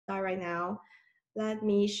start right now. Let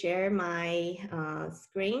me share my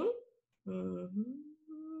screen.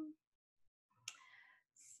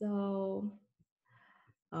 So,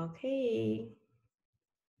 okay.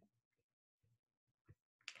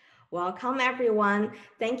 Welcome everyone.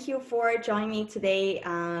 Thank you for joining me today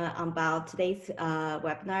about today's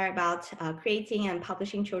webinar about creating and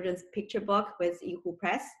publishing children's picture book with Yeehoo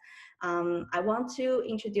Press. I want to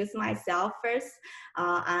introduce myself first.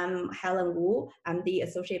 I'm Helen Wu. I'm the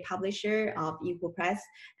associate publisher of Yeehoo Press,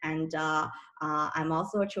 and I'm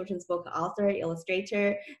also a children's book author,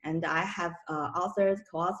 illustrator, and I have authored,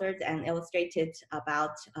 co-authored, and illustrated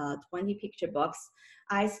about 20 picture books.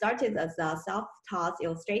 I started as a self-taught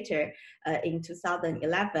illustrator in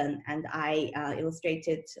 2011, and I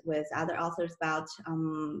illustrated with other authors about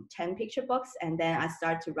 10 picture books, and then I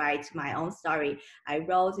started to write my own story. I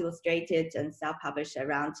wrote, illustrated, and self-published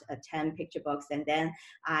around 10 picture books, and then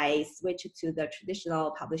I switched to the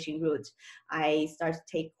traditional publishing route. I started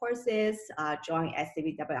to take courses, joined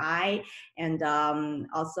SCBWI, and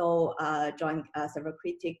also joined several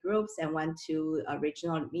critic groups and went to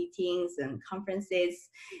regional meetings and conferences.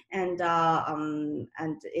 And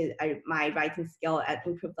my writing skill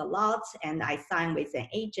improved a lot, and I signed with an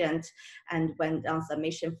agent and went on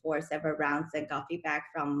submission for several rounds and got feedback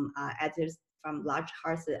from editors from large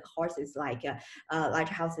houses like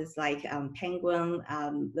Penguin,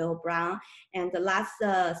 Lil Brown. And the last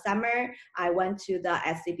summer, I went to the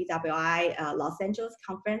SCBWI Los Angeles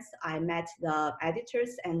conference. I met the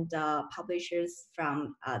editors and publishers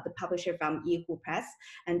from the publisher from Yeehoo Press,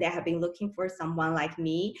 and they have been looking for someone like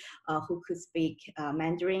me who could speak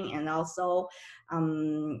Mandarin and also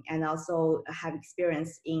have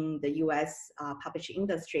experience in the U.S. Publishing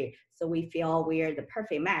industry. So we feel we're the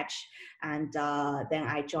perfect match. And then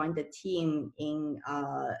I joined the team in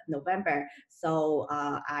November. So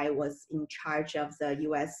I was in charge of the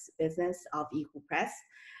U.S. business of Yeehoo Press.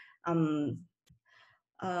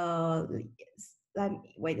 Let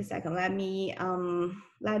me wait a second. Let me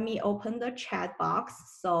open the chat box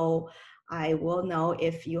so I will know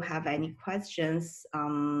if you have any questions.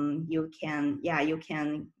 You can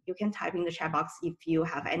type in the chat box if you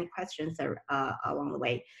have any questions along the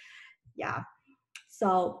way. Yeah.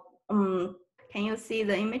 So can you see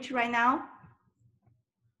the image right now?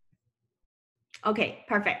 Okay,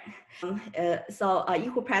 perfect. So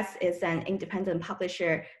Yeehoo Press is an independent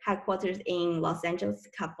publisher headquartered in Los Angeles,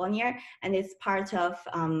 California, and it's part of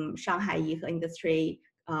Shanghai Yeehoo Industry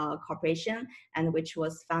Corporation, and which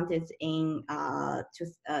was founded in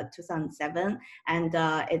 2007, and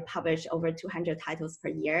it published over 200 titles per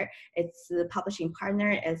year. Its publishing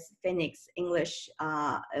partner is Phoenix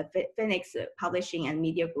Publishing and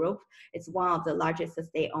Media Group. It's one of the largest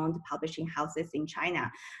state-owned publishing houses in China.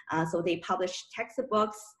 So they publish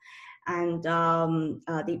textbooks, and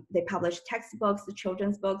they publish textbooks,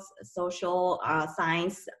 children's books, social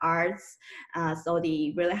science, arts. So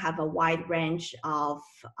they really have a wide range of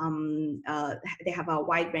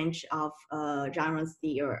genres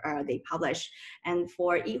they publish. And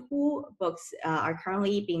for Yeehoo, books are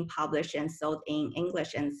currently being published and sold in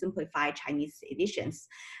English and simplified Chinese editions.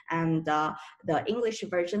 And the English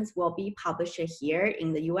versions will be published here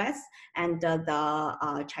in the US, and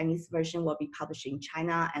the Chinese version will be published in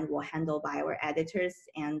China and will handled by our editors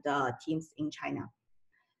and teams in China.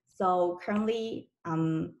 So currently,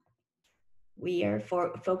 we are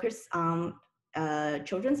focused on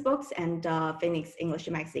children's books and Phoenix English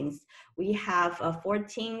magazines. We have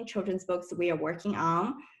 14 children's books we are working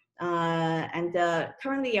on. And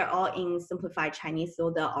currently are all in simplified Chinese,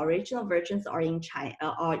 so the original versions are in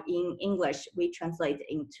English. We translate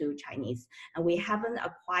into Chinese, and we haven't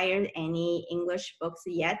acquired any English books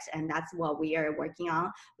yet, and that's what we are working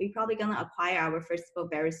on. We're probably gonna acquire our first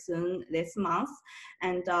book very soon this month,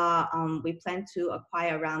 and we plan to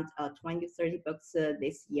acquire around 20 to 30 books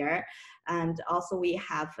this year. And also we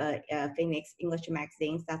have Phoenix English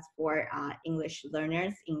magazines, that's for English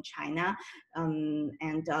learners in China,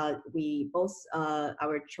 and we both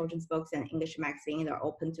our children's books and English magazine are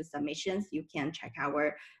open to submissions. You can check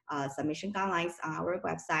our submission guidelines on our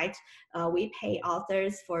website. We pay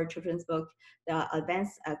authors for children's book the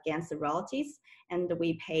advance against the royalties, and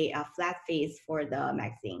we pay flat fees for the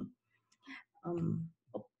magazine.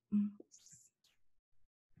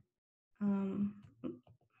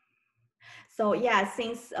 So yeah,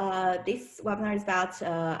 since this webinar is about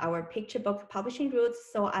our picture book publishing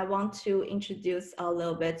routes, so I want to introduce a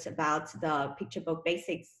little bit about the picture book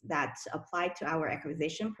basics that apply to our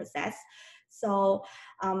acquisition process. So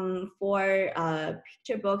for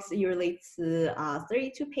picture books, usually it's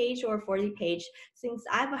 32 page or 40 page. Since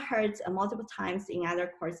I've heard multiple times in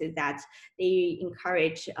other courses that they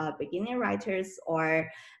encourage beginner writers or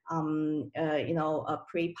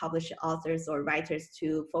pre-published authors or writers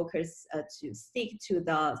to focus to stick to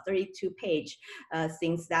the 32 page,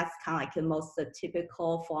 since that's kind of like the most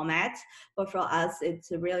typical format. But for us, it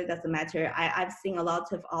really doesn't matter. I've seen a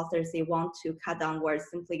lot of authors, they want to cut down words,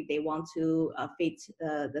 simply they want to fit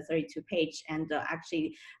the 32 page, and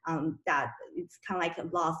actually that it's kind of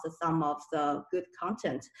like lost some of the good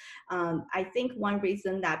content. I think one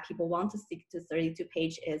reason that people want to stick to 32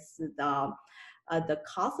 page is the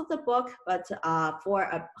cost of the book, but for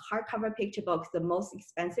a hardcover picture book, the most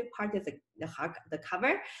expensive part is the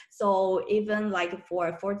cover. So even like for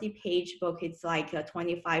a 40-page book, it's like a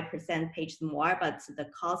 25% page more, but the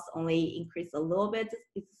cost only increase a little bit.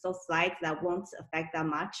 It's so slight that won't affect that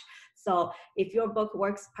much. So if your book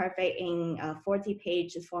works perfect in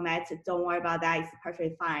 40-page format, don't worry about that. It's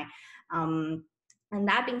perfectly fine. And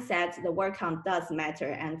that being said, the word count does matter,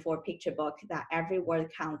 and for picture book, that every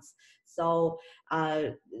word counts. So,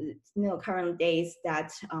 current days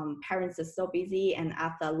that parents are so busy, and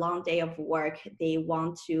after a long day of work, they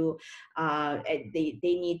want to, they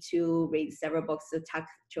need to read several books to tuck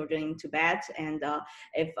children to bed. And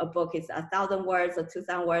if a book is 1,000 words or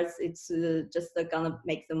 2,000 words, it's just gonna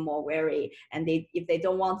make them more weary. And if they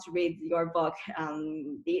don't want to read your book,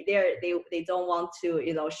 they don't want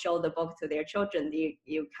to, show the book to their children.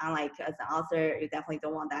 You kind of like, as an author, you definitely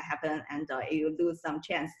don't want that happen, and you lose some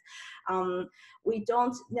chance.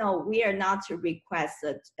 We are not to request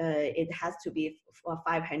that it has to be for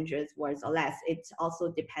 500 words or less. It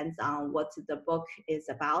also depends on what the book is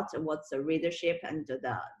about, what's the readership and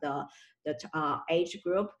the age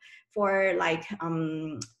group. For like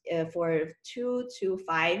for 2 to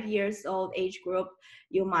 5 years old age group,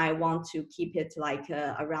 you might want to keep it like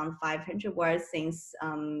around 500 words, since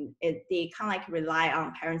they kind of like rely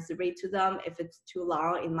on parents to read to them. If it's too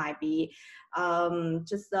long, it might be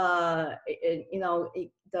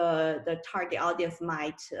the target audience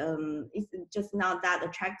might it's just not that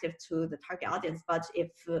attractive to the target audience. But if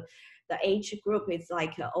the age group is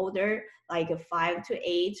like older, like 5 to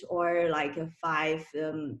 8, or like 5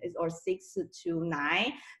 or 6 to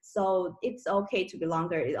 9, so it's okay to be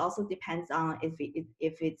longer. It also depends on if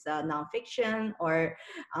it's a nonfiction, or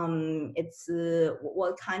it's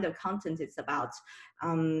what kind of content it's about.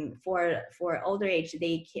 For older age,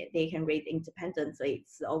 they can read independently.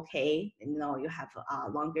 It's okay, you have a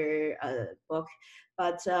longer book.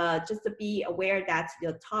 But just to be aware that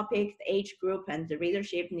the topic, the age group, and the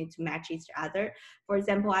readership need to match each other. For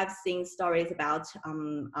example, I've seen stories about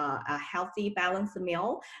a healthy, balanced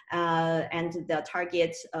meal, and the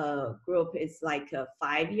target group is like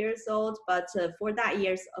 5 years old. But for that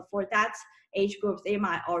age groups, they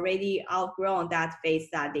might already outgrown that phase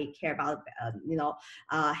that they care about,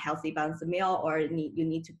 healthy balanced meal, or you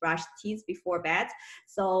need to brush teeth before bed.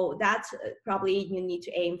 So that probably you need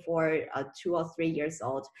to aim for 2 or 3 years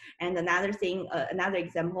old. And another thing, another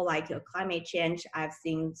example, like climate change, I've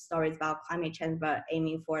seen stories about climate change, but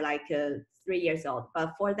aiming for like 3 years old.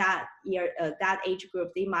 But for that age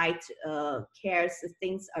group, they might care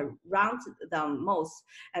things around them most.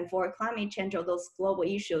 And for climate change or those global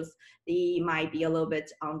issues, they might be a little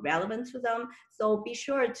bit irrelevant to them. So be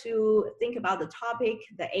sure to think about the topic,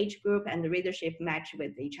 the age group, and the readership match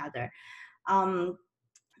with each other.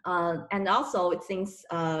 And also, since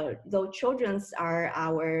though children's are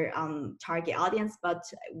our target audience, but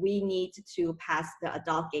we need to pass the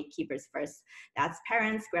adult gatekeepers first. That's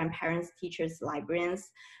parents, grandparents, teachers, librarians.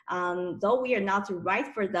 Though we are not right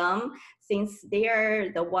for them, since they are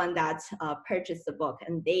the one that purchased the book,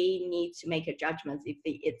 and they need to make a judgment if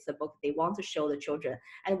it's a book they want to show the children.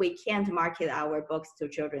 And we can't market our books to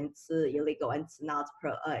children. It's illegal, and it's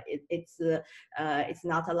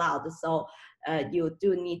not allowed. So you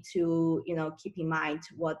do need to keep in mind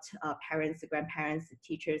what parents, grandparents,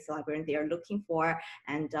 teachers, librarians, they are looking for,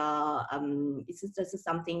 and it's just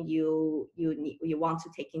something you want to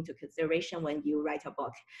take into consideration when you write a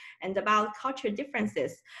book. And about culture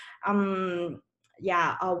differences,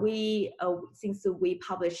 since we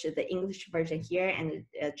publish the English version here and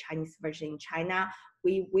the Chinese version in China,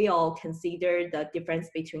 we will consider the difference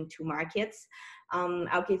between two markets.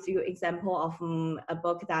 I'll give you an example of a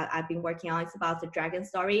book that I've been working on. It's about the dragon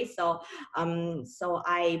story. So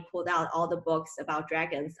I pulled out all the books about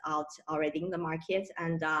dragons out already in the market.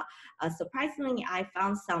 And surprisingly, I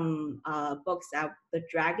found some books that the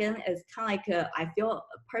dragon is kind of like, I feel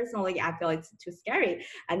it's too scary.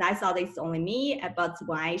 And I thought it's only me. But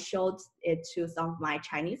when I showed it to some of my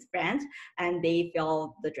Chinese friends, and they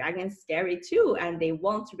feel the dragon is scary too, and they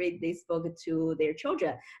won't read this book to their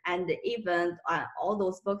children. And even all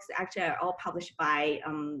those books actually are all published by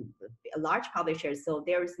large publishers, so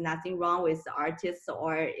there is nothing wrong with the artists,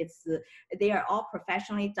 or they are all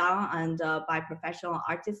professionally done, and by professional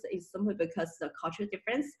artists is simply because the cultural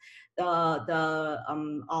difference, the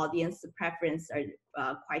audience preference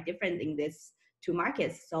are quite different in this two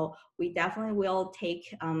markets. So we definitely will take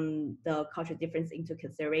the cultural difference into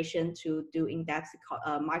consideration to do in-depth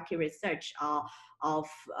market research of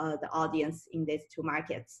the audience in these two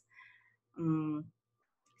markets.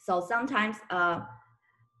 So sometimes,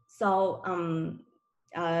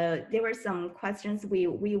 there were some questions. We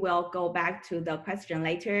will go back to the question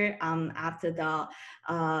later after the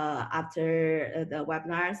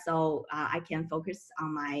webinar, so I can focus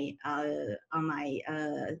on my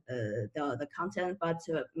the content. But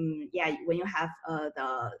yeah, when you have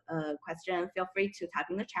the question, feel free to type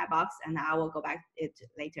in the chat box, and I will go back it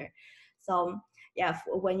later. So yeah,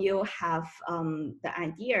 when you have the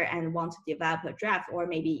idea and want to develop a draft, or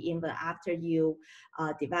maybe even after you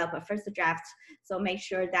develop a first draft, so make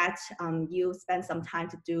sure that you spend some time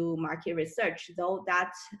to do market research, though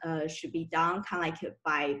that should be done kind of like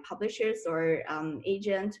by publishers or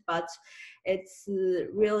agent, but it's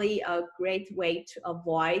really a great way to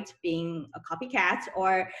avoid being a copycat,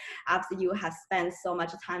 or after you have spent so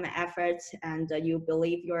much time and effort and you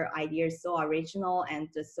believe your idea is so original and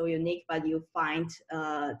so unique, but you find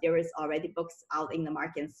there is already books out in the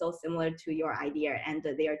market so similar to your idea, and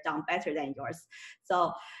they are done better than yours.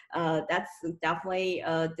 So that's definitely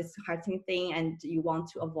a disheartening thing, and you want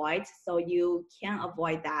to avoid. So you can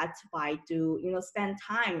avoid that by spend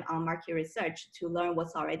time on market research to learn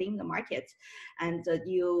what's already in the market, and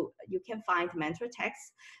you can find mentor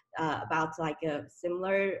texts about like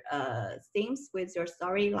similar themes with your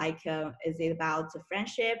story, like is it about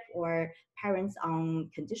friendship or parents on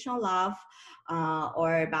conditional love,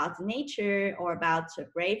 or about nature, or about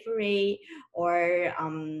bravery, or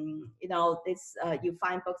you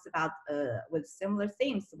find books about with similar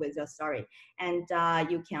themes with your story. And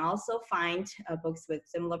you can also find books with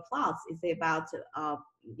similar plots. Is it about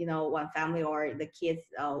one family, or the kids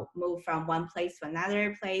move from one place to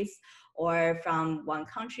another place, or from one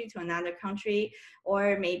country to another country,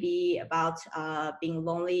 or maybe about being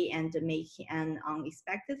lonely and making an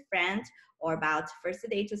unexpected friend, or about first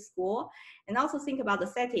day to school. And also think about the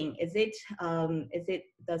setting. Is it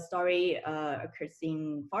the story occurs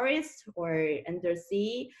in forest, or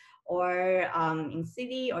undersea, or in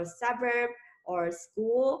city or suburb, or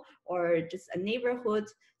school, or just a neighborhood?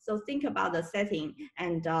 So think about the setting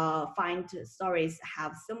and find stories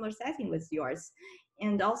have similar setting with yours.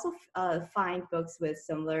 And also find books with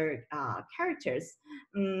similar characters.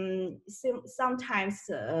 Sometimes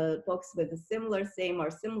books with a similar theme or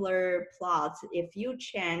similar plot, if you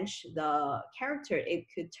change the character, it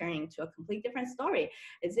could turn into a completely different story.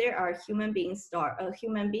 Is there are human beings,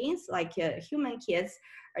 like human kids?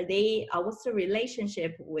 Are they, what's the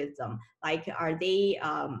relationship with them? Like, are they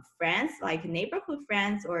friends, like neighborhood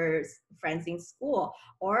friends, or friends in school?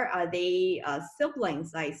 Or are they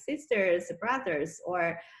siblings, like sisters, brothers,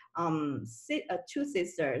 or two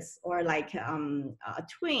sisters, or like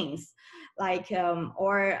twins? Like,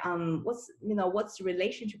 what's the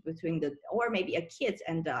relationship between or maybe a kid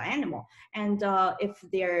and the animal? And if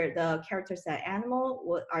the characters are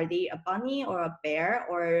animal, are they a bunny or a bear,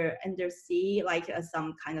 or undersea, like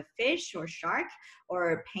some kind of fish or shark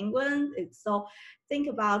or penguin? So think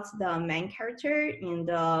about the main character, and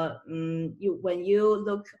when you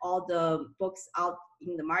look all the books out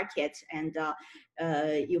in the market, and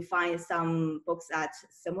you find some books that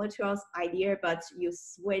similar to our idea, but you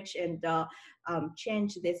switch and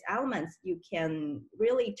change these elements, you can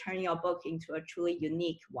really turn your book into a truly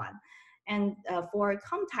unique one. And for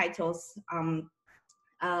com titles,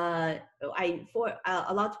 a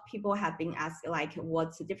lot of people have been asked, like,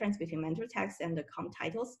 what's the difference between mentor text and the com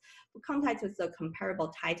titles? For com titles are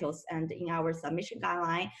comparable titles, and in our submission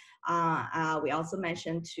guideline, we also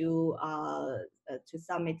mentioned to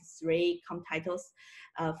submit 3 com titles.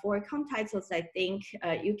 For com titles, I think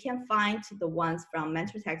you can find the ones from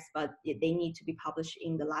mentor text, but they need to be published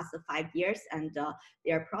in the last 5 years, and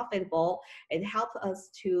they are profitable. It helps us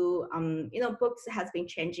to, books has been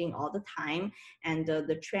changing all the time, and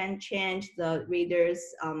the trend change, the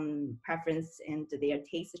readers' preference and their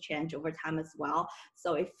taste change over time as well.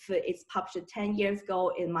 So if it's published 10 years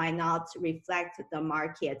ago, it might not reflect the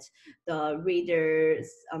market, the readers,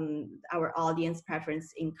 our audience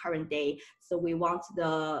preference in current day. So we want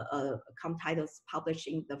the com titles published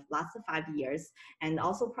in the last 5 years, and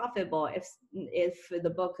also profitable. If if the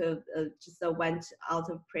book just went out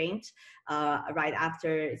of print right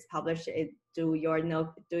after it's published, it do you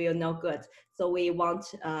no good. So we want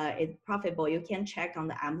it profitable. You can check on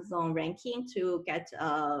the Amazon ranking to get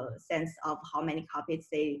a sense of how many copies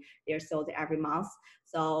they're sold every month.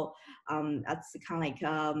 So that's kind of like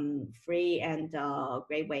free and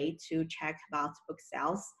great way to check about book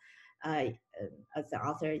sales as the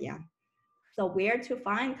author. Yeah. So where to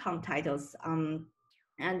find titles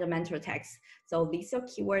and the mentor text. So these are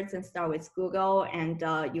keywords and start with Google, and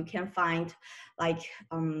you can find like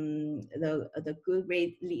the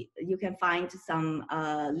Goodreads. You can find some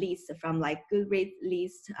lists from like Goodreads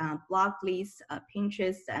list, blog lists,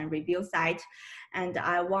 Pinterest, and review site. And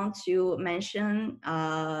I want to mention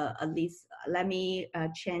a list. Let me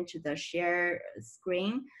change the share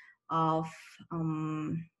screen of.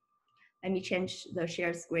 Let me change the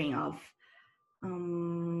share screen of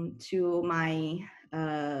to my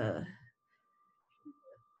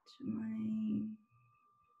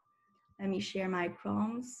let me share my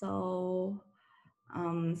Chrome. So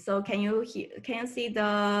so can you see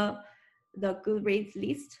the Goodreads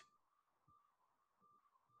list?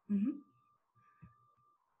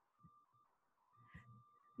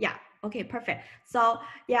 Yeah. Okay, perfect. So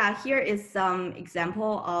yeah, here is some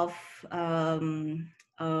example of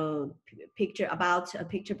picture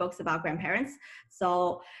books about grandparents.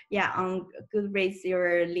 So yeah, on Goodreads,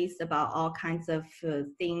 there are lists about all kinds of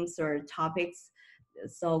themes or topics.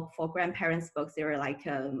 So for grandparents books, there are like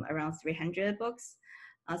around 300 books.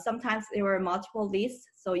 Sometimes there were multiple lists,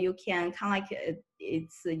 so you can kind of like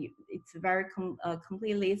it's a very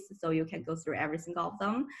complete list, so you can go through every single of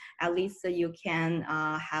them. At least you can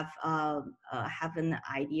have an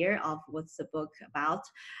idea of what's the book about.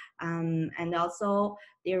 And also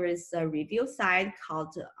there is a review site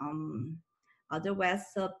called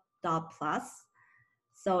otherwest.plus.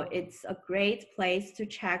 So it's a great place to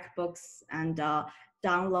check books and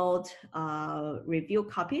download review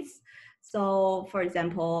copies. So for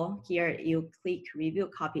example, here you click review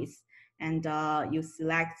copies and you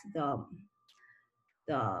select the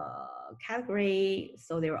category.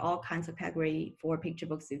 So there are all kinds of category for picture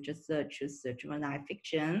books. You just choose juvenile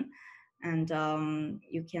fiction, and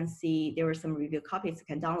you can see there were some review copies you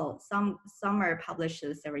can download. Some are published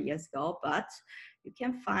several years ago, but you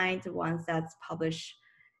can find ones that's published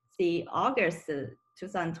August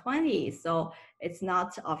 2020. So it's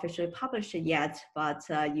not officially published yet, but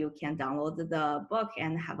you can download the book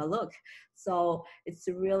and have a look. So it's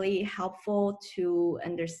really helpful to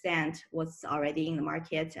understand what's already in the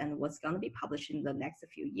market and what's going to be published in the next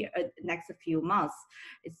few months.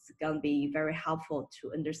 It's going to be very helpful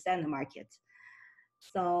to understand the market.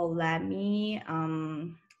 So let me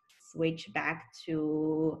switch back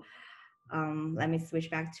to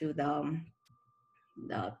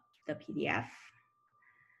the PDF.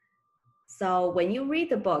 So when you read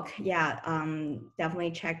the book, yeah,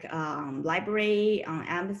 definitely check library, on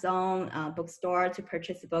Amazon, bookstore to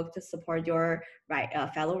purchase a book to support your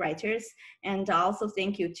fellow writers. And I also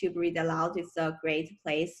think YouTube Read Aloud is a great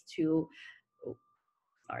place to, oh,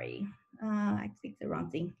 sorry, I clicked the wrong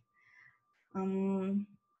thing.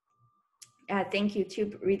 I think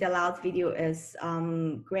YouTube Read Aloud video is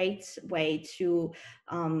great way to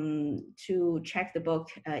check the book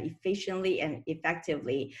efficiently and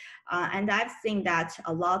effectively. And I've seen that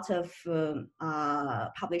a lot of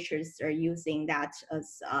publishers are using that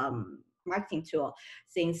as marketing tool,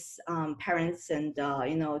 since parents and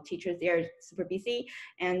teachers, they're super busy,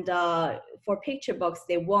 and for picture books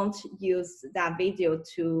they won't use that video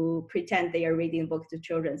to pretend they are reading a book to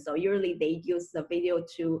children. So usually they use the video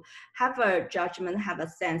to have a judgment, have a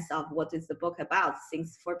sense of what is the book about.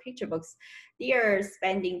 Since for picture books they are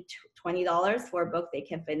spending $20 for a book they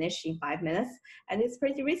can finish in 5 minutes, and it's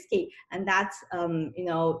pretty risky. And that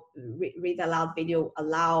Read Aloud video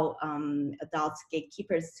allow adult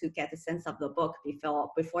gatekeepers to get a sense of the book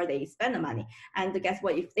before they spend the money. And guess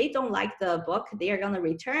what? If they don't like the book, they are going to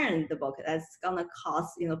return the book. That's going to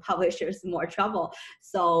cost publishers more trouble.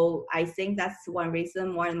 So I think that's one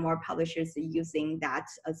reason more and more publishers are using that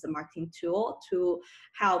as a marketing tool to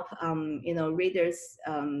help readers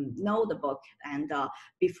know the book and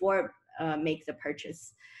before make the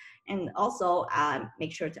purchase. And also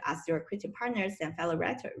make sure to ask your creative partners and fellow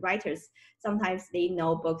writers. Sometimes they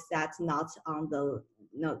know books that's not on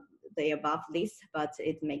the above list, but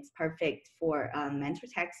it makes perfect for mentor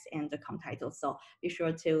text and the title. So be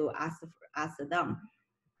sure to ask them.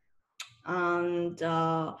 And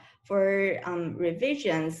for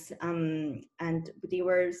revisions, and there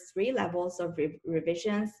were 3 levels of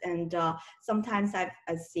revisions, and sometimes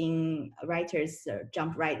I've seen writers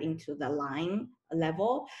jump right into the line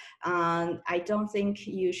level. I don't think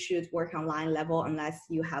you should work on line level unless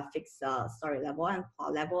you have fixed story level and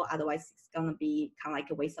plot level. Otherwise, it's gonna be kind of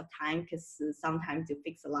like a waste of time, because sometimes you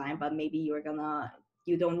fix a line, but maybe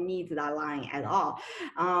you don't need that line at all.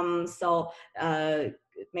 So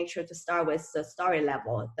make sure to start with the story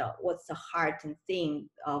level. What's the heart and theme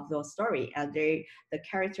of the story? The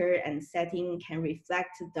character and setting can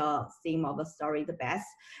reflect the theme of the story the best.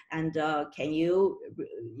 And can you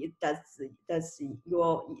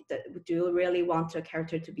do you really want a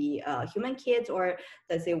character to be a human kid, or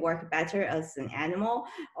does it work better as an animal,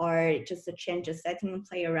 or just to change the setting,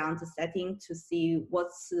 play around the setting to see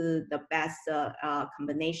what's the best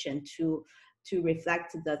combination to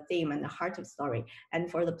reflect the theme and the heart of story.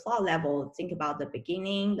 And for the plot level, think about the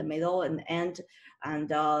beginning, the middle, and the end,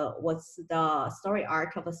 and what's the story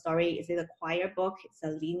arc of a story. Is it a choir book? It's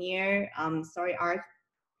a linear story arc,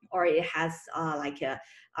 or it has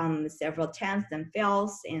several attempts and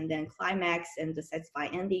fails, and then climax and the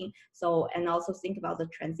satisfying ending. So, and also think about the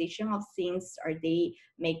transition of scenes. Are they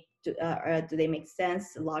do they make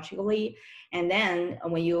sense logically? And then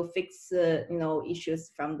when you fix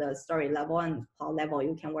issues from the story level and plot level,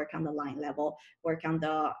 you can work on the line level, work on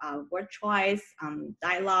the word choice,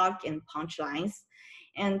 dialogue, and punchlines.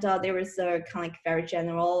 And there is a kind of like very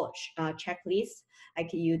general checklist.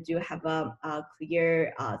 Like, you do have a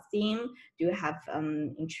clear theme, do you have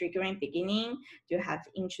intriguing beginning, do you have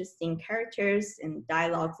interesting characters, and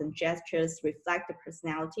dialogues and gestures reflect the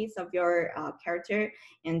personalities of your character,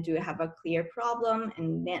 and do you have a clear problem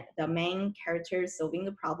and the main character solving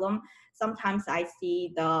the problem. Sometimes I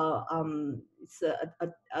see it's a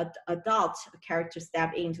adult character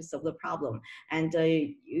step in to solve the problem, and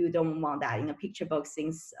you don't want that in a picture book,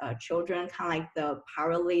 since children kind of like the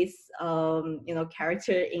powerless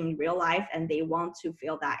character in real life, and they want to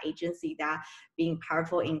feel that agency, that being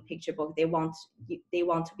powerful in picture book. They want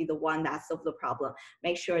to be the one that solves the problem.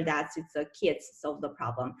 Make sure that it's the kids solve the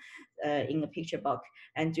problem in a picture book,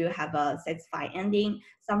 and do have a satisfying ending.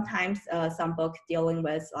 Sometimes some book dealing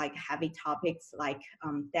with like heavy topics like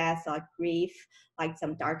death, like grief, like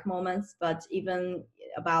some dark moments. But even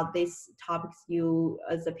about these topics, you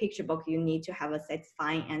as a picture book, you need to have a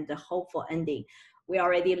satisfying and a hopeful ending. We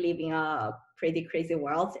already live in a pretty crazy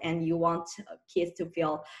world, and you want kids to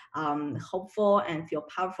feel hopeful and feel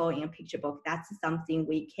powerful in a picture book. That's something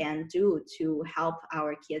we can do to help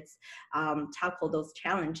our kids tackle those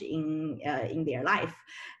challenges in their life.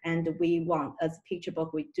 And we want, as a picture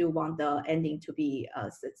book, we do want the ending to be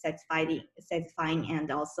satisfying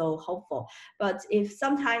and also hopeful. But if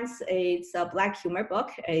sometimes it's a black humor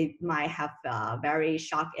book, it might have a very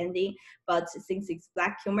shock ending. But since it's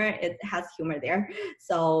black humor, it has humor there.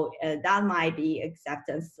 So that might be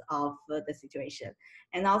acceptance of the situation.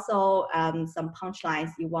 And also some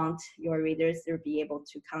punchlines. You want your readers to be able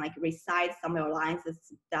to kind of like recite some of your lines.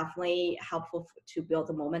 It's definitely helpful to build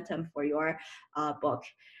the momentum for your book.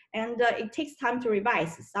 And it takes time to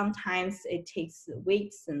revise. Sometimes it takes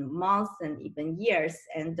weeks and months and even years.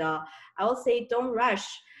 And I will say, don't rush.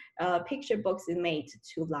 Picture books is made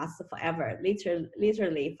to last forever,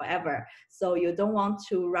 literally forever. So you don't want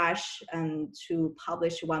to rush to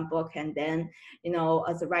publish one book, and then,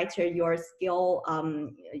 as a writer, your skill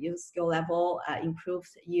level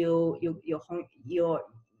improves. You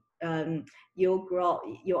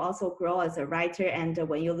also grow as a writer. And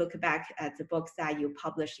when you look back at the books that you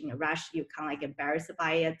published in a rush, you kind of like embarrassed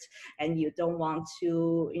by it, and you don't want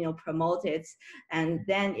to promote it, and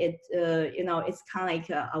then it's kind of like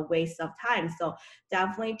a waste of time. So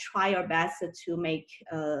definitely try your best to make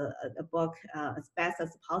a book as best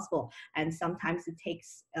as possible. And sometimes it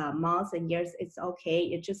takes months and years. It's okay.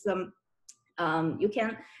 It just you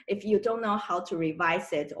can, if you don't know how to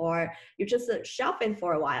revise it, or you just shelf it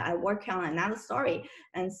for a while, I work on another story.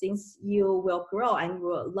 And since you will grow and you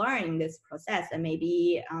will learn in this process, and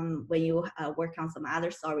maybe when you work on some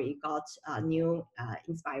other story, you got new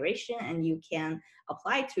inspiration, and you can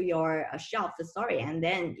apply to your shelf the story, and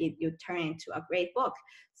then you turn into a great book.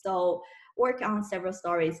 So work on several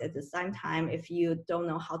stories at the same time. If you don't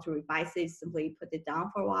know how to revise it, simply put it down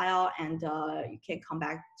for a while, and you can come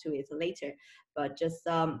back to it later. But just,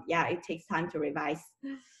 it takes time to revise.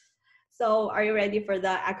 So are you ready for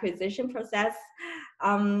the acquisition process?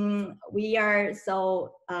 Our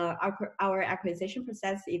acquisition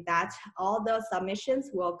process is that all the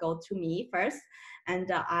submissions will go to me first,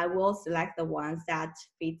 and I will select the ones that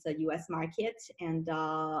fit the US market, and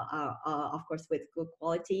of course with good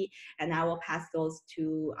quality, and I will pass those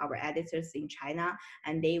to our editors in China,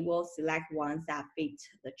 and they will select ones that fit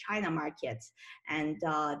the China market, and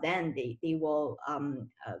then they will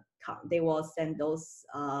send those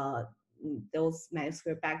those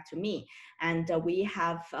manuscripts back to me. And we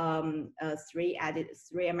have three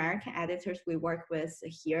American editors we work with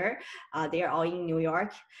here. They are all in New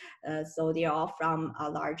York. So they are all from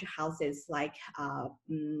large houses like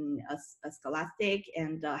Scholastic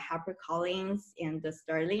and HarperCollins and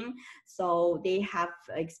Sterling. So they have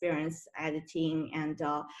experience editing and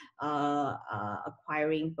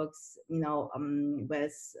acquiring books,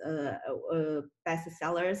 with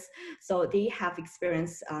bestsellers. So they have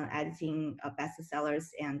experience editing bestsellers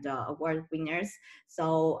and award winners.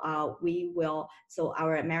 So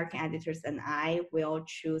our American editors and I will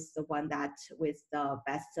choose the one that with the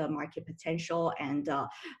best market potential and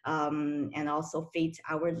also fit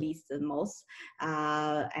our list the most.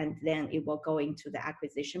 And then it will go into the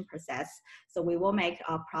acquisition process. So we will make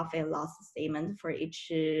a profit and loss statement for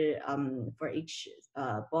each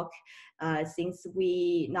book, since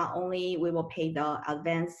we not only we will pay the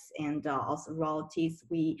advance and also royalties.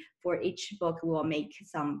 For each book we will make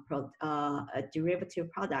some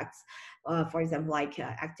derivative products, for example, like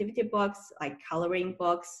activity books, like coloring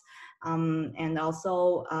books, and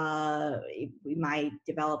also we might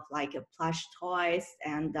develop like plush toys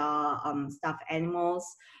and stuffed animals,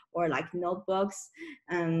 or like notebooks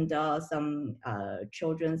and some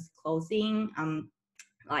children's clothing,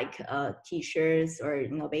 like t-shirts or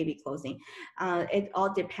baby clothing. It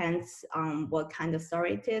all depends on what kind of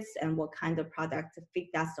story it is and what kind of product fit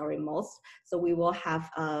that story most. So we will have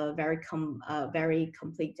a very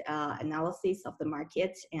complete analysis of the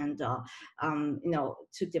market and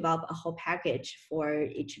to develop a whole package for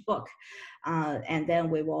each book. And then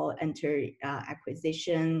we will enter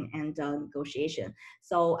acquisition and negotiation.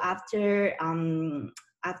 So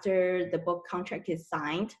after the book contract is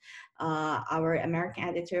signed, our American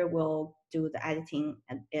editor will do the editing.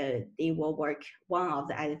 One of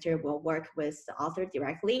the editor will work with the author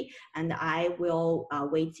directly, and I will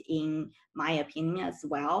wait in my opinion as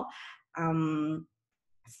well.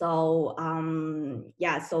 So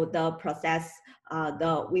the process,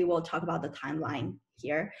 we will talk about the timeline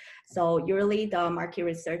here. So usually the market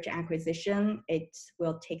research acquisition, it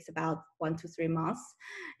will take about 1 to 3 months.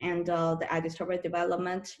 And the editorial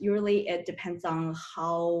development, usually it depends on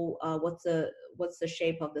how, what's the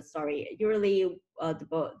shape of the story. Usually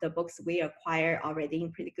the books we acquire already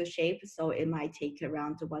in pretty good shape, so it might take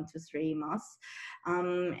around 1 to 3 months.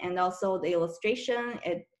 And also the illustration,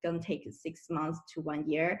 it's gonna take 6 months to 1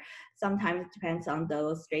 year. Sometimes it depends on the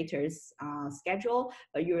illustrator's schedule,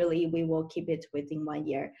 but usually we will keep it within 1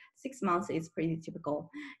 year. 6 months is pretty typical.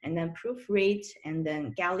 And then proofread, and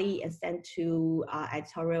then galley and send to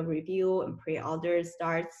editorial review, and pre-order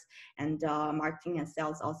starts, and marketing and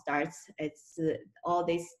sales all starts. It's all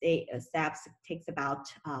these steps takes about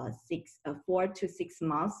 4 to 6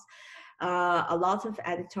 months. A lot of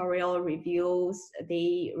editorial reviews,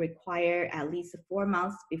 they require at least 4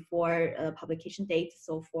 months before publication date.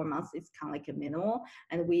 So 4 months is kind of like a minimal.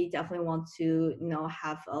 And we definitely want to,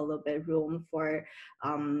 have a little bit room for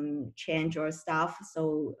change or stuff.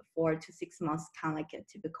 So 4 to 6 months, kind of like a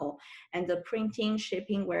typical. And the printing,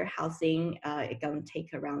 shipping, warehousing, it's gonna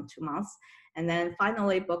take around 2 months. And then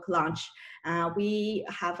finally, book launch. We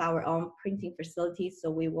have our own printing facilities,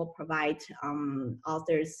 so we will provide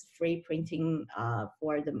authors free printing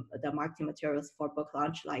for the marketing materials for book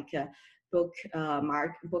launch, like book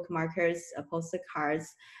markers, poster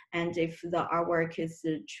cards. And if the artwork is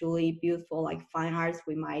truly beautiful, like fine arts,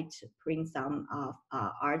 we might print some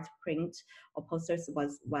art print or posters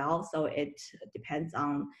as well. So it depends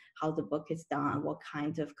on how the book is done and what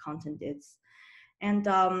kind of content it's. And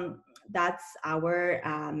that's our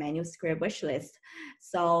manuscript wish list.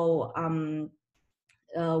 So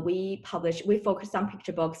we focus on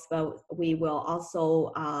picture books, but we will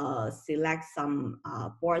also select some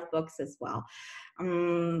board books as well.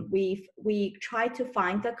 We try to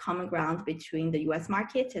find the common ground between the US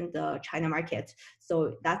market and the China market.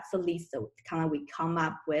 So that's the list that kind of we come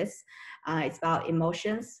up with. It's about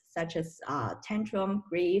emotions such as tantrum,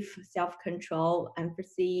 grief, self-control,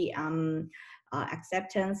 empathy,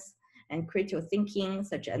 acceptance, and critical thinking,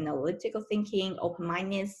 such as analytical thinking,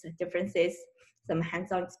 open-mindedness, differences, some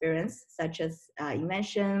hands-on experience, such as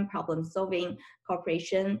invention, problem solving,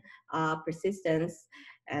 cooperation, persistence,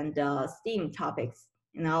 and STEAM topics.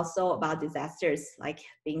 And also about disasters, like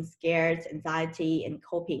being scared, anxiety, and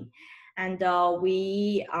coping. And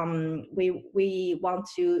we want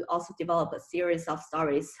to also develop a series of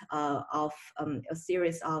stories a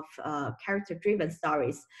series of character-driven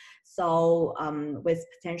stories. So with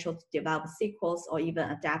potential to develop sequels or even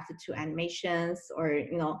adapt it to animations, or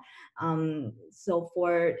so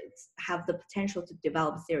for have the potential to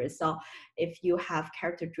develop series. So if you have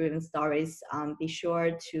character-driven stories, be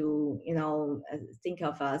sure to think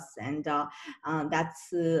of us, and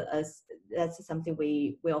that's something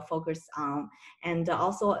we will focus on. And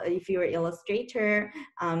also, if you're an illustrator,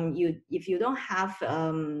 if you don't have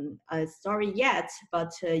a story yet,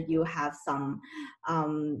 but you have some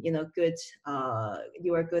good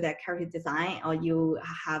you are good at character design, or you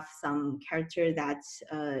have some character that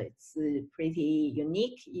it's pretty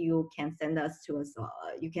unique, you can send us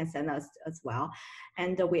as well.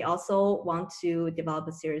 And we also want to develop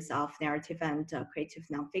a series of narrative and creative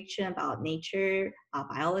nonfiction about nature,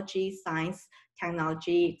 biology, science,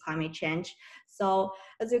 technology, climate change. So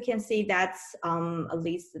as you can see, that's a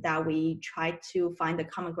list that we try to find the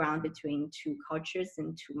common ground between two cultures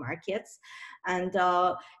and two markets. And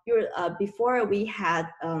before we had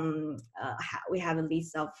we have a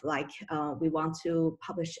list of we want to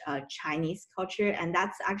publish Chinese culture, and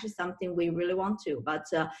that's actually something we really want to, but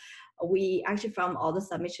we actually, from all the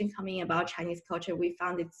submission coming about Chinese culture, we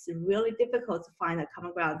found it's really difficult to find a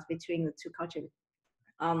common ground between the two cultures.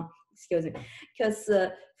 Excuse me, because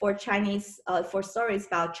for stories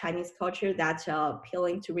about Chinese culture that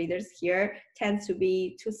appealing to readers here tends to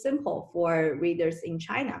be too simple for readers in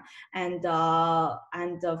China, and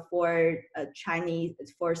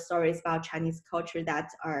for stories about Chinese culture that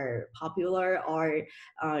are popular or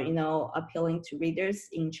appealing to readers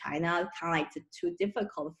in China, kind of like too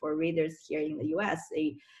difficult for readers here in the U.S.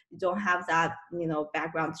 They don't have that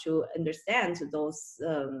background to understand those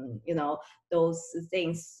those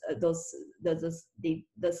things, the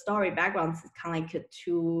story backgrounds is kind of like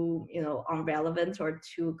too irrelevant or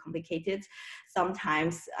too complicated.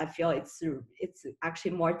 Sometimes I feel it's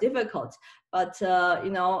actually more difficult. But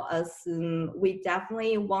as we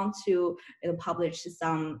definitely want to publish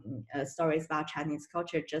some stories about Chinese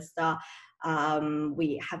culture. Just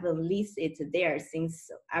we haven't listed it there, since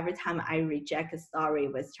every time I reject a story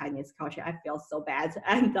with Chinese culture, I feel so bad,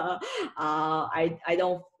 and I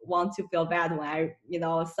don't want to feel bad when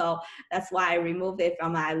so that's why I removed it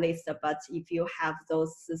from my list. But if you have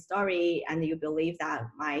those story and you believe that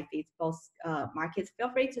might fit both markets, feel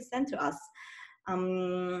free to send to us.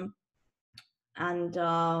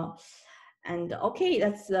 And okay,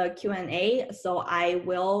 that's the Q&A. So I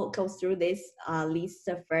will go through this list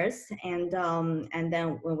first, and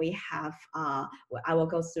then when we have, I will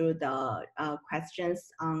go through the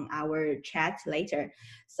questions on our chat later.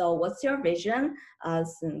 So what's your vision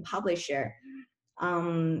as a publisher?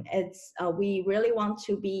 We really want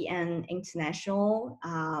to be an international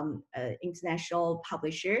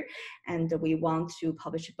publisher, and we want to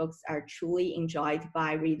publish books that are truly enjoyed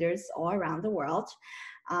by readers all around the world.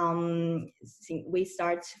 We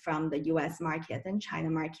start from the US market and China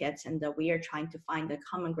market, and we are trying to find the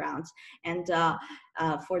common ground. And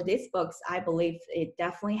for these books, I believe it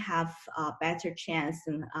definitely have a better chance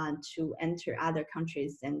to enter other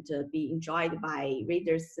countries and be enjoyed by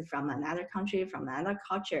readers from another country, from another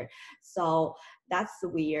culture. So that's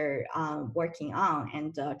what we're working on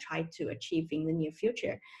and try to achieve in the near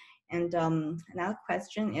future. And another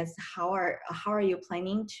question is, how are you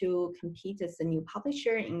planning to compete as a new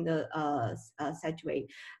publisher in the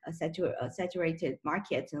saturated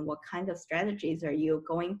market, and what kind of strategies are you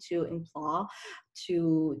going to employ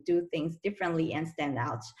to do things differently and stand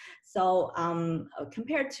out? So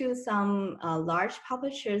compared to some large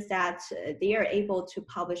publishers that they are able to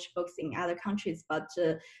publish books in other countries, but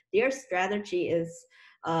their strategy is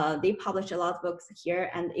they publish a lot of books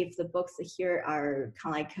here, and if the books here are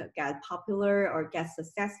kind of like get popular or get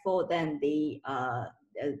successful, then they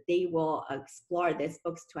will explore these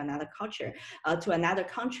books to another culture, to another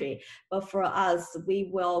country. But for us,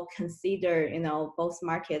 we will consider both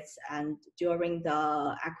markets and during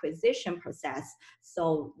the acquisition process.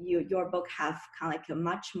 So your book have kind of like a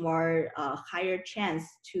much more higher chance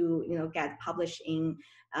to get published in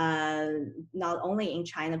not only in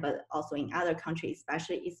China, but also in other countries,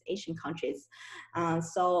 especially East Asian countries.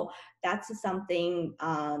 So that's something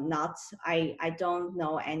I don't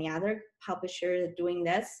know any other publisher doing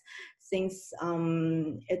this, since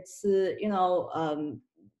it's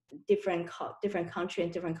different country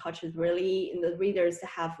and different cultures, really the readers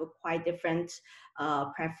have a quite different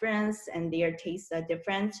preference, and their tastes are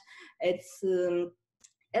different.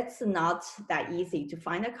 it's not that easy to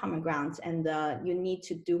find a common ground, and you need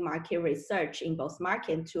to do market research in both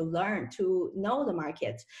markets to learn, to know the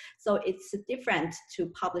market. So it's different to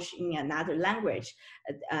publish in another language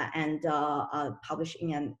and publish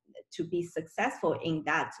in an to be successful in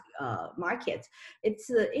that market. It's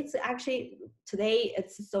actually today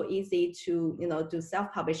it's so easy to do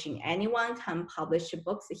self-publishing. Anyone can publish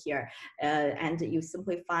books here, and you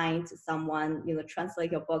simply find someone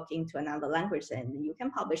translate your book into another language, and you can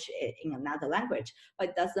publish it in another language. But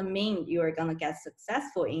it doesn't mean you're gonna get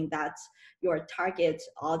successful in that your target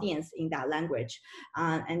audience in that language.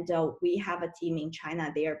 And we have a team in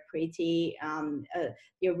China. They are pretty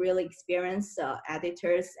they're really experienced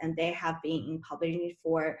editors, and they have been in publishing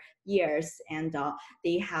for years, and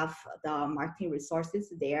they have the marketing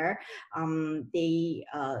resources there. The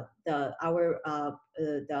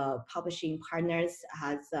publishing partners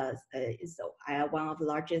is one of the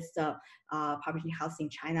largest publishing house in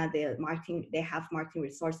China. They have marketing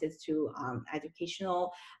resources to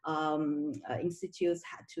educational institutes,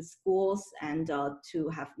 to schools, and to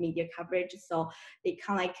have media coverage. So they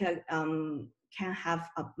kind of like can have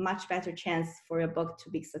a much better chance for a book to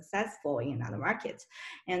be successful in another market.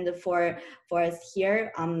 And for us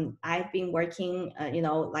here, I've been working,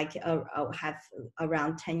 have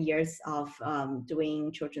around 10 years of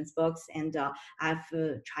doing children's books, and I've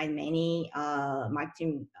tried many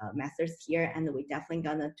marketing methods here, and we definitely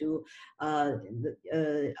gonna do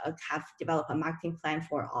have developed a marketing plan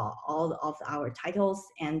for all of our titles,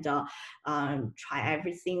 and try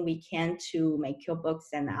everything we can to make your book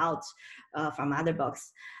stand out from other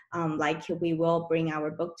books. Like we will bring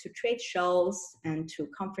our book to trade shows and to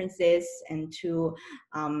conferences and to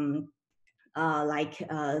some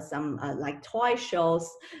toy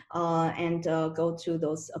shows, and go to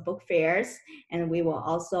those book fairs. And we will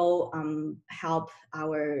also help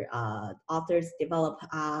our authors develop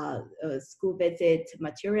school visit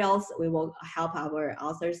materials. We will help our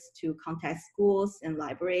authors to contact schools and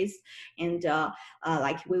libraries, and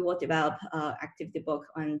we will develop activity book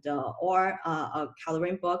and or a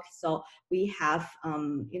coloring book. So we have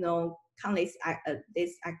countless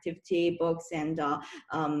these activity books and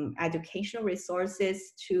educational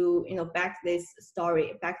resources to back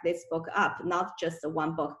this book up, not just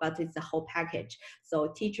one book, but it's a whole package.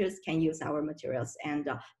 So teachers can use our materials, and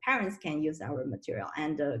parents can use our material,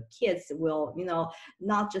 and kids will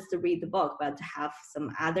not just read the book, but have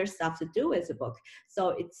some other stuff to do with the book. So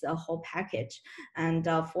it's a whole package. And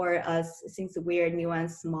for us, since we're new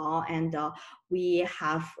and small, and we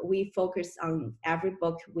focus on every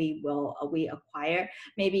book we acquire.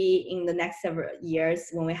 Maybe in the next several years,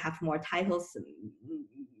 when we have more titles,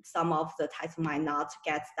 some of the titles might not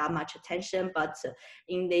get that much attention, but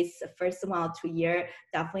in this first 1 or 2 years,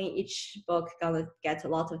 definitely each book gonna get a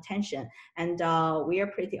lot of attention. And we are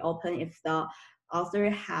pretty open. If the author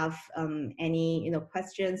have any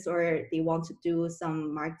questions, or they want to do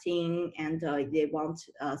some marketing, and they want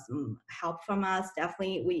some help from us,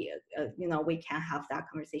 definitely we can have that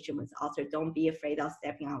conversation with the author. Don't be afraid of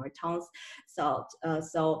stepping on our toes. So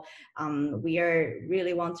we are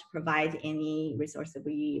really want to provide any resources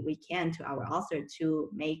we can to our author to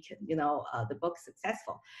make the book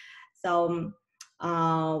successful. So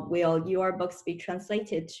will your books be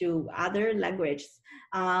translated to other languages?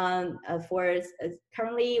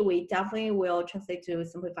 Currently, we definitely will translate to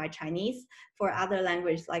simplify Chinese. For other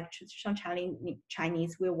languages like traditional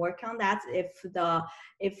Chinese, we'll work on that. If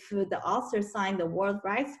the author signed the world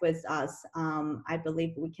rights with us, I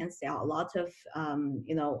believe we can sell a lot of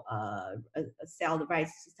sell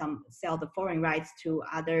the foreign rights to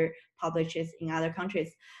other publishers in other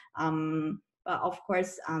countries. But of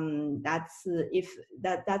course, that's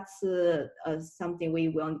something we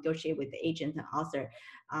will negotiate with the agent and author.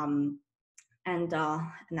 And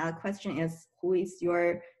another question is, who is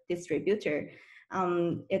your distributor?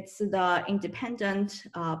 It's the independent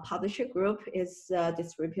publisher group is the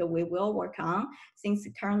distributor we will work on. Since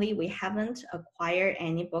currently we haven't acquired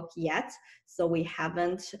any book yet, so we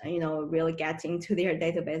haven't really get into their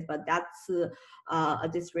database, but that's a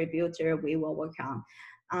distributor we will work on.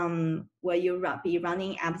 Will you be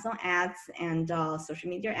running Amazon ads and social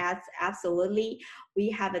media ads? Absolutely. We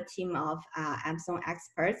have a team of Amazon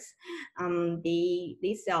experts.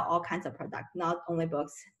 They sell all kinds of products, not only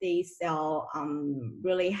books. They sell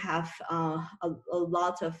really have a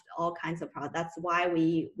lot of all kinds of products. That's why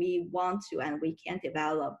we want to and we can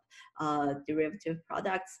develop derivative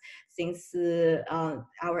products, since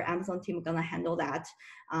our Amazon team is gonna handle that.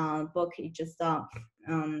 Book is just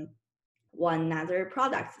one another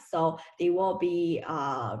product. So they will be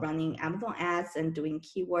running Amazon ads and doing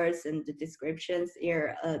keywords and the descriptions.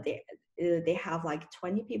 They have like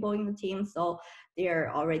 20 people in the team, so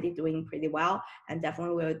they're already doing pretty well, and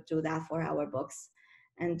definitely will do that for our books.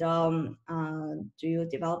 And do you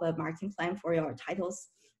develop a marketing plan for your titles?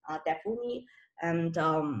 Definitely. And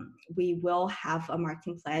we will have a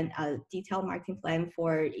marketing plan, a detailed marketing plan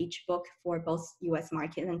for each book for both US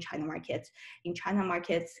market and China market. In China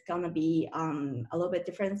market, it's gonna be a little bit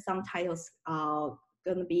different. Some titles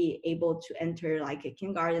gonna be able to enter like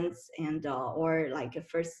kindergartens and or like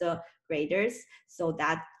first graders, so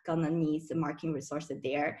that gonna need some marketing resources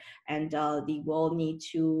there, and they will need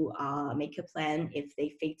to make a plan if they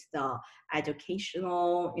fit the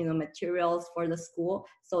educational materials for the school.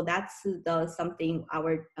 So that's something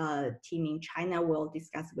our team in China will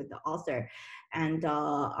discuss with the author, and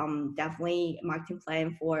definitely marketing plan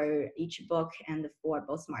for each book and for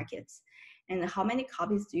both markets. And how many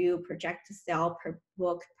copies do you project to sell per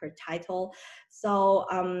book, per title? So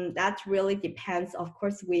that really depends. Of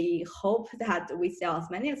course, we hope that we sell as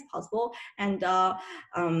many as possible. And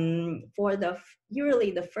for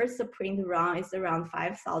usually the first print run is around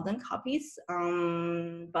 5,000 copies.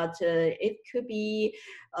 But it could be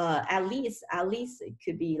at least it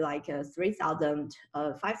could be like 3,000.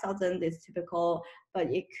 5,000 is typical, but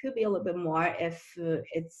it could be a little bit more if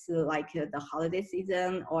it's like the holiday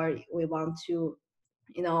season, or we want to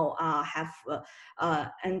have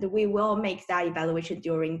and we will make that evaluation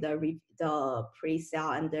during the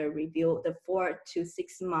pre-sale and the review, the 4 to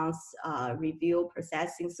 6 months review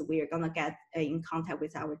process, since we are going to get in contact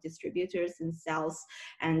with our distributors and sales,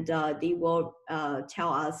 and they will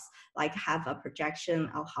tell us, like, have a projection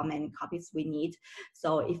of how many copies we need.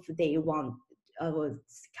 So if they want kind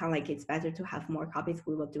of like it's better to have more copies,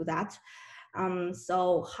 we will do that.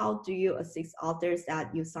 So how do you assist authors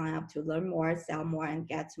that you sign up to learn more, sell more, and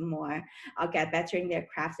get better in their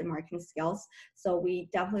craft and marketing skills? So we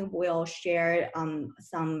definitely will share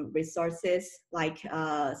some resources, like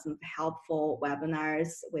some helpful webinars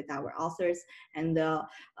with our authors, and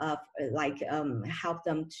help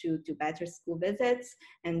them to do better school visits,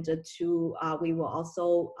 and we will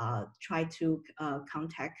also try to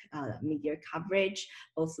contact media coverage,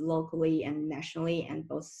 both locally and nationally, and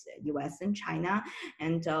both US and China.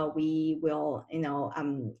 And we will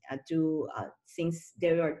do since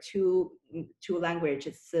there are two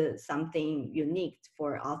languages, something unique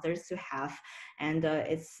for authors to have, and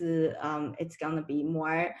it's gonna be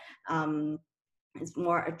more it's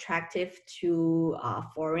more attractive to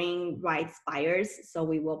foreign rights buyers. So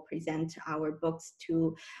we will present our books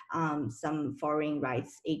to some foreign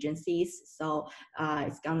rights agencies. So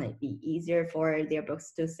it's gonna be easier for their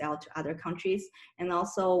books to sell to other countries. And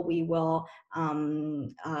also we will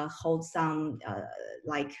hold some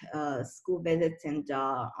school visits and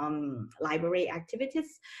library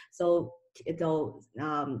activities. So those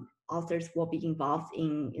authors will be involved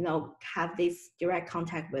in, have this direct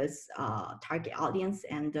contact with target audience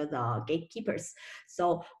and the gatekeepers.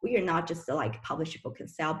 So we are not just like publish a book and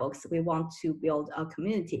sell books. We want to build a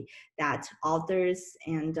community that authors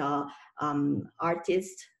and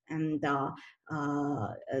artists and the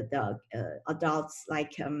adults,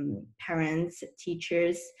 like parents,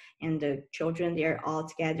 teachers, and the children, they're all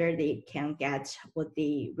together. They can get what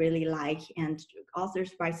they really like, and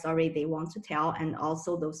authors write story they want to tell, and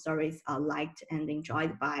also those stories are liked and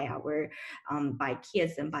enjoyed by our by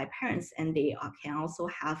kids and by parents, and they can also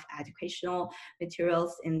have educational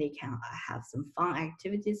materials, and they can have some fun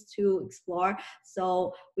activities to explore.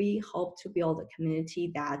 So we hope to build a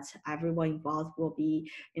community that everyone involved will be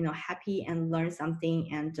happy and learn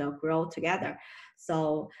something and grow together.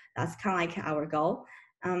 So that's kind of like our goal.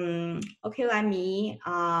 Okay, let me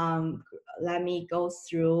go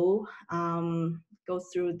through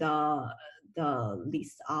the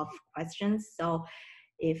list of questions. So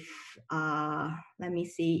if let me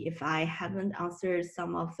see if I haven't answered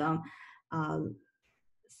some of them.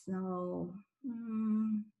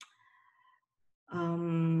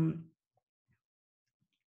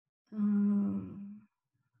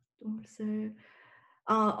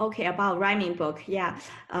 Okay, about rhyming book. Yeah,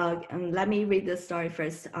 let me read the story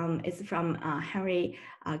first. It's from Henry.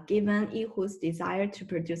 Given Yeehoo's desire to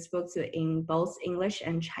produce books in both English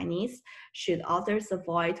and Chinese, should authors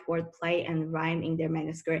avoid wordplay and rhyme in their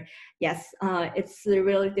manuscript? Yes, it's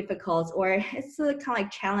really difficult, or it's kind of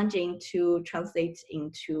like challenging to translate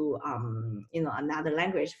into another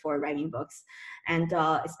language for writing books, and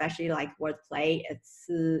especially like wordplay.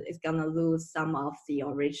 It's gonna lose some of the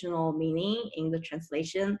original meaning in the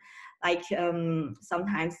translation. like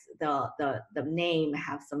sometimes the name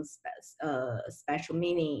have some special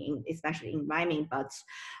meaning, especially in rhyming, but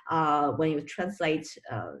when you translate,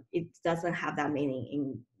 it doesn't have that meaning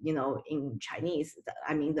in, you know, in Chinese.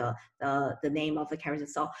 I mean the name of the character.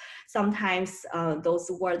 So sometimes those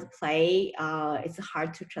word play, it's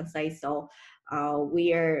hard to translate. So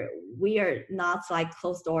we are not like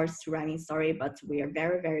closed doors to writing story, but we are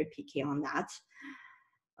very, very picky on that.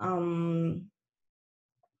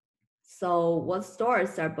 So what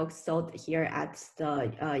stores are books sold here at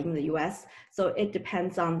the in the US? So it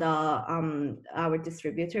depends on the our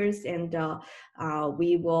distributors, and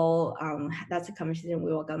we will that's a conversation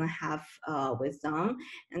we were gonna have with them.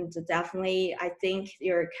 And definitely, I think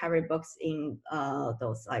you're carry books in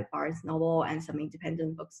those like Barnes Noble and some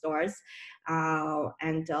independent bookstores,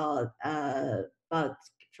 but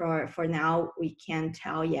for now we can't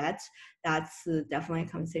tell yet. That's definitely a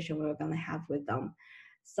conversation we're gonna have with them.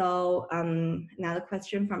 So another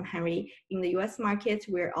question from Henry. In the US market,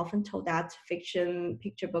 we're often told that fiction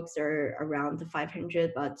picture books are around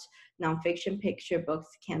 500, but nonfiction picture books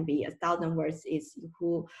can be 1,000 words. Is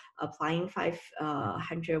Yeehoo applying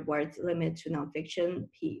 500 words limit to nonfiction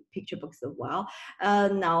picture books as well?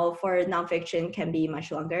 No, for nonfiction can be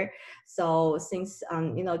much longer. So since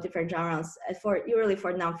you know, different genres, usually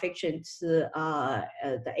for nonfiction,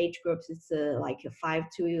 the age groups is like 5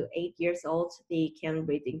 to 8 years old. They can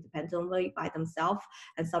read independently by themselves,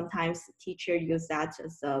 and sometimes teacher use that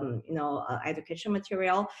as you know, education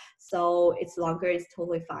material. So it's longer, it's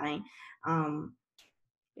totally fine.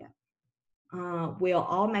 Will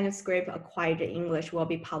all manuscript acquired in English will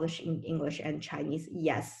be published in English and Chinese?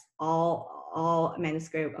 Yes, all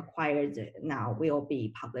manuscript acquired now will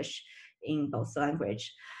be published in both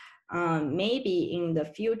language. Maybe in the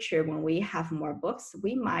future, when we have more books,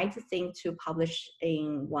 we might think to publish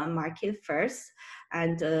in one market first,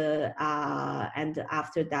 and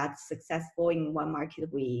after that successful in one market,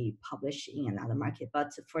 we publish in another market.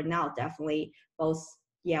 But for now, definitely both.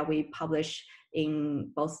 Yeah, we publish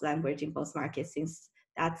in both language in both markets, since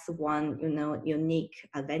that's one, you know, unique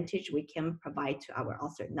advantage we can provide to our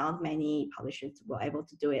author. Not many publishers were able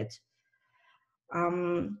to do it.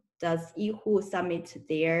 Does Yeehoo submit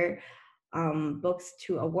their books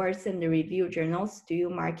to awards and the review journals? Do you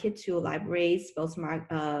market to libraries, both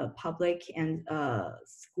public and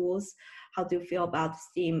schools? How do you feel about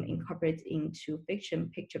STEAM incorporated into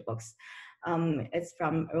fiction picture books? It's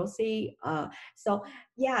from Rosie. So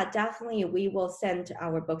yeah, definitely we will send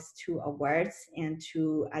our books to awards and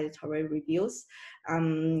to editorial reviews.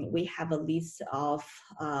 We have a list of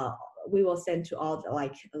we will send to all the,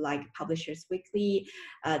 like publishers weekly.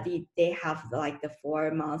 They have like the 4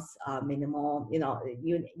 months minimal. You know,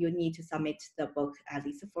 you need to submit the book at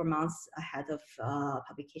least 4 months ahead of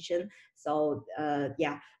publication. So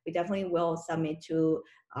yeah, we definitely will submit to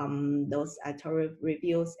those editorial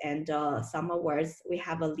reviews and some awards. We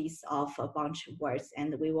have a list of a bunch of words,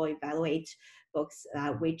 and we will evaluate books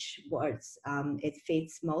which words it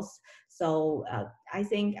fits most. So I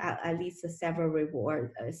think at least several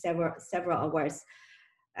awards,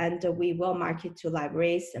 and we will market to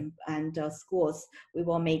libraries and schools. We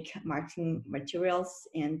will make marketing materials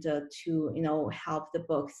and to, you know, help the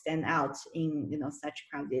book stand out in, you know, such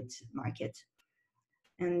crowded market.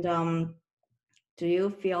 And do you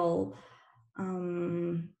feel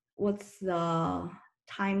what's the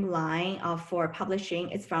timeline for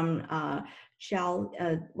publishing? It's from Shell.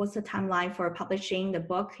 What's the timeline for publishing the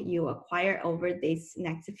book you acquire over these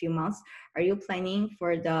next few months? Are you planning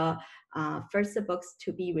for the first books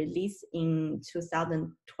to be released in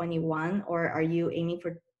 2021, or are you aiming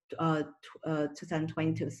for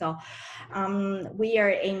 2022? So we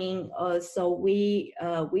are aiming, so we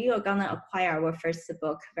are gonna acquire our first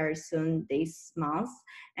book very soon this month,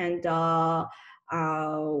 and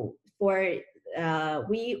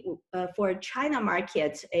for China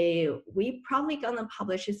market, we probably gonna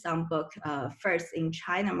publish some book first in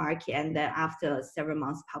China market, and then after several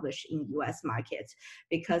months publish in US market,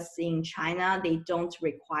 because in China they don't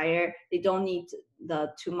need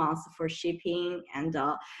the 2 months for shipping, and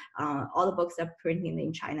all the books are printed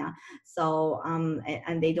in China. So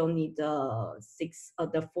and they don't need the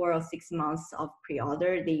 4 or 6 months of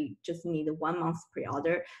pre-order. They just need 1 month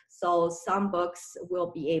pre-order. So some books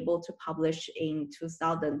will be able to publish in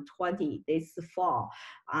 2020 this fall,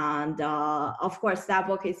 and of course that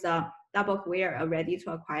book is that book we are ready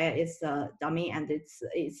to acquire is Dummy, and it's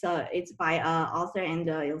by author and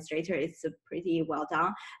illustrator. It's pretty well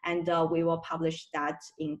done, and we will publish that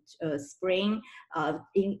in spring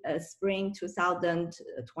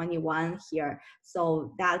 2021 here.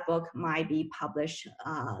 So that book might be published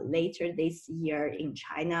later this year in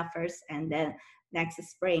China first, and then next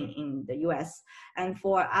spring in the US. And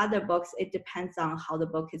for other books, it depends on how the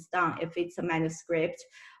book is done. If it's a manuscript,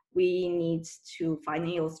 we need to find an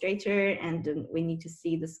illustrator, and we need to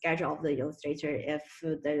see the schedule of the illustrator. If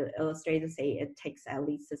the illustrator say it takes at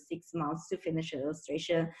least 6 months to finish an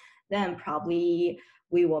illustration, then probably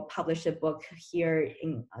we will publish the book here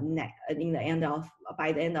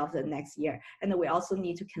by the end of the next year. And we also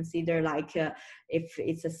need to consider like if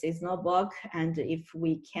it's a seasonal book, and if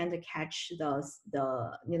we can't catch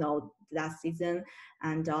that season,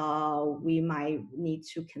 and we might need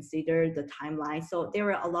to consider the timeline. So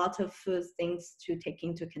there are a lot of things to take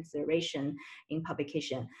into consideration in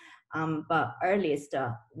publication. But earliest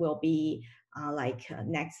will be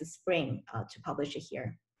next spring to publish it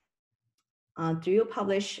here. Do you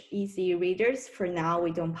publish easy readers? For now,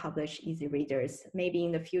 we don't publish easy readers. Maybe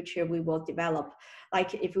in the future we will develop,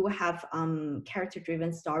 like if we have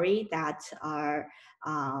character-driven story that are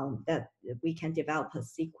that we can develop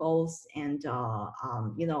sequels and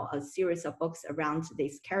a series of books around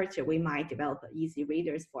this character, we might develop easy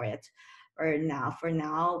readers for it. Or for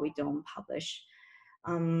now, we don't publish.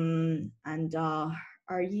 Are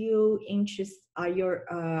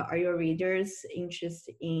your readers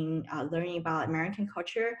interested in learning about American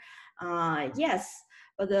culture? Yes,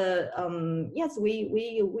 but yes,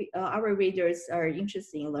 our readers are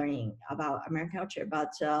interested in learning about American culture,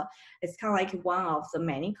 but it's kind of like one of the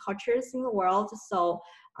many cultures in the world. So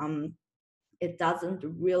it doesn't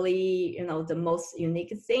really, the most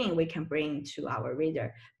unique thing we can bring to our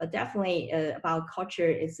reader. But definitely about culture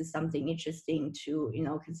is something interesting to,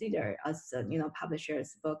 consider as,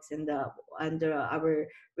 publishers, books, and our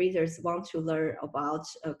readers want to learn about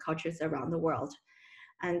cultures around the world.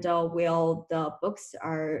 And will the books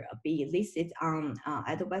be listed on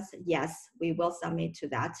Edubus? Yes, we will submit to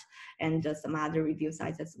that, and some other review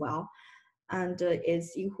sites as well. And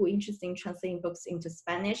is Yeehoo interested in translating books into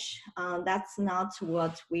Spanish? That's not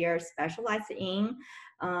what we are specialized in.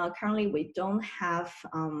 Currently, we don't have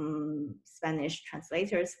Spanish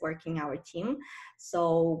translators working our team.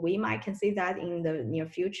 So we might consider that in the near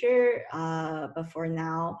future, but for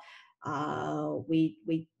now, we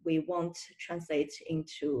won't translate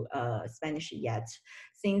into Spanish yet,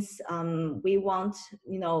 since we want,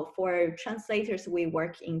 for translators we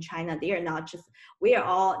work in China, they are not just, we are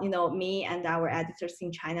all, me and our editors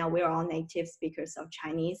in China, we're all native speakers of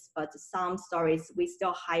Chinese, but some stories we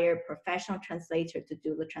still hire professional translator to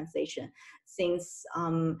do the translation, since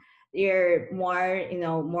they're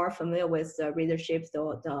more familiar with the readership,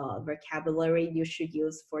 the vocabulary you should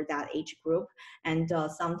use for that age group. And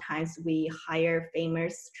sometimes we hire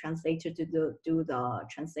famous translator to do the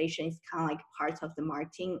translation. It's kind of like part of the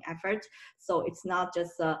marketing effort. So it's not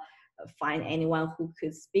just find anyone who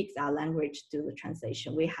could speak that language to do the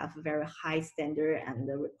translation. We have a very high standard and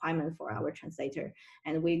the requirement for our translator.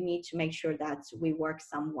 And we need to make sure that we work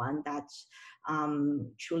someone that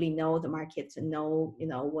truly know the market, know,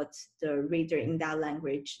 what the reader in that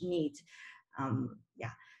language need.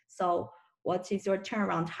 Yeah. So what is your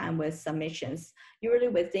turnaround time with submissions? Usually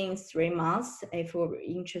within 3 months, if we're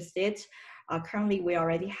interested. Currently, we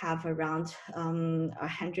already have around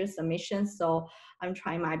 100 submissions, so I'm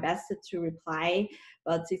trying my best to reply,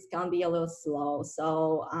 but it's gonna be a little slow.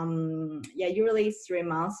 So yeah, usually 3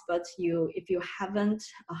 months, but if you haven't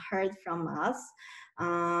heard from us,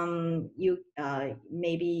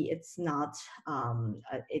 maybe it's not,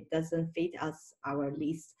 it doesn't fit us, our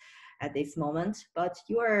list at this moment, but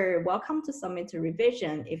you are welcome to submit a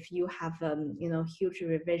revision if you have huge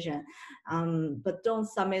revision, but don't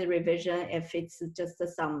submit revision if it's just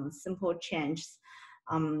some simple changes.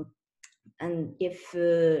 And if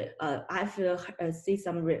I've see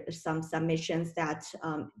some submissions that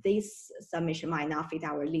this submission might not fit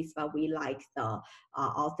our list, but we like the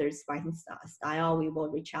author's writing style, we will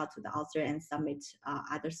reach out to the author and submit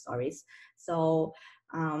other stories. So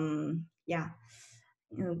yeah.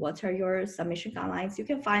 What are your submission guidelines? You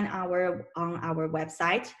can find on our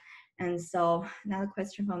website. And so another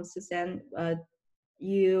question from Susan.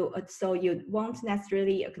 So you won't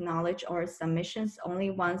necessarily acknowledge our submissions,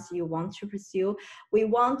 only ones you want to pursue. We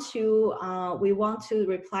want to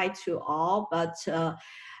reply to all, but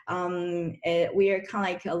we are kind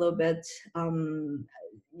of like a little bit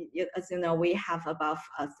as you know, we have above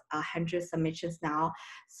 100 submissions now.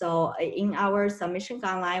 So in our submission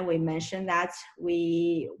guideline, we mentioned that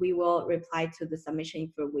we will reply to the submission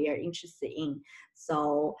if we are interested in.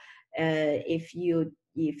 So if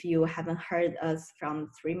you haven't heard us from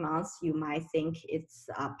 3 months, you might think it's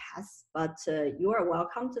past, but you are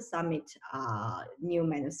welcome to submit new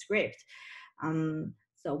manuscript.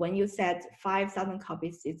 So when you said 5,000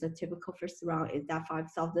 copies is a typical first round, is that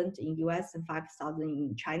 5,000 in US and 5,000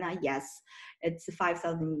 in China? Yes, it's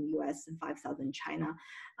 5,000 in US and 5,000 in China.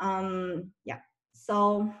 Yeah,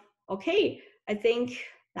 so, okay, I think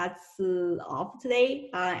that's all for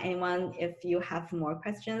today. Anyone, if you have more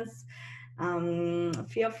questions,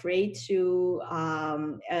 feel free to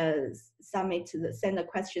send a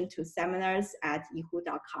question to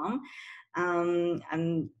seminars@yeehoo.com.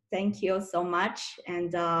 And thank you so much.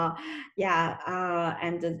 And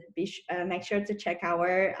make sure to check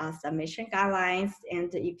our submission guidelines.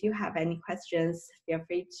 And if you have any questions, feel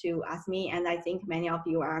free to ask me. And I think many of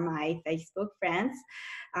you are my Facebook friends.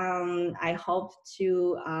 I hope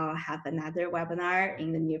to have another webinar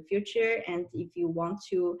in the near future. And if you want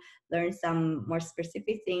to learn some more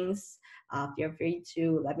specific things, feel free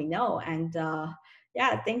to let me know. And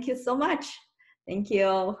yeah, thank you so much. Thank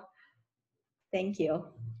you. Thank you.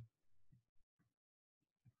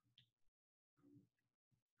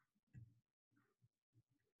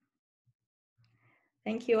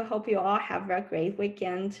 Thank you. I hope you all have a great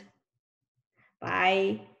weekend.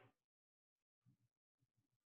 Bye.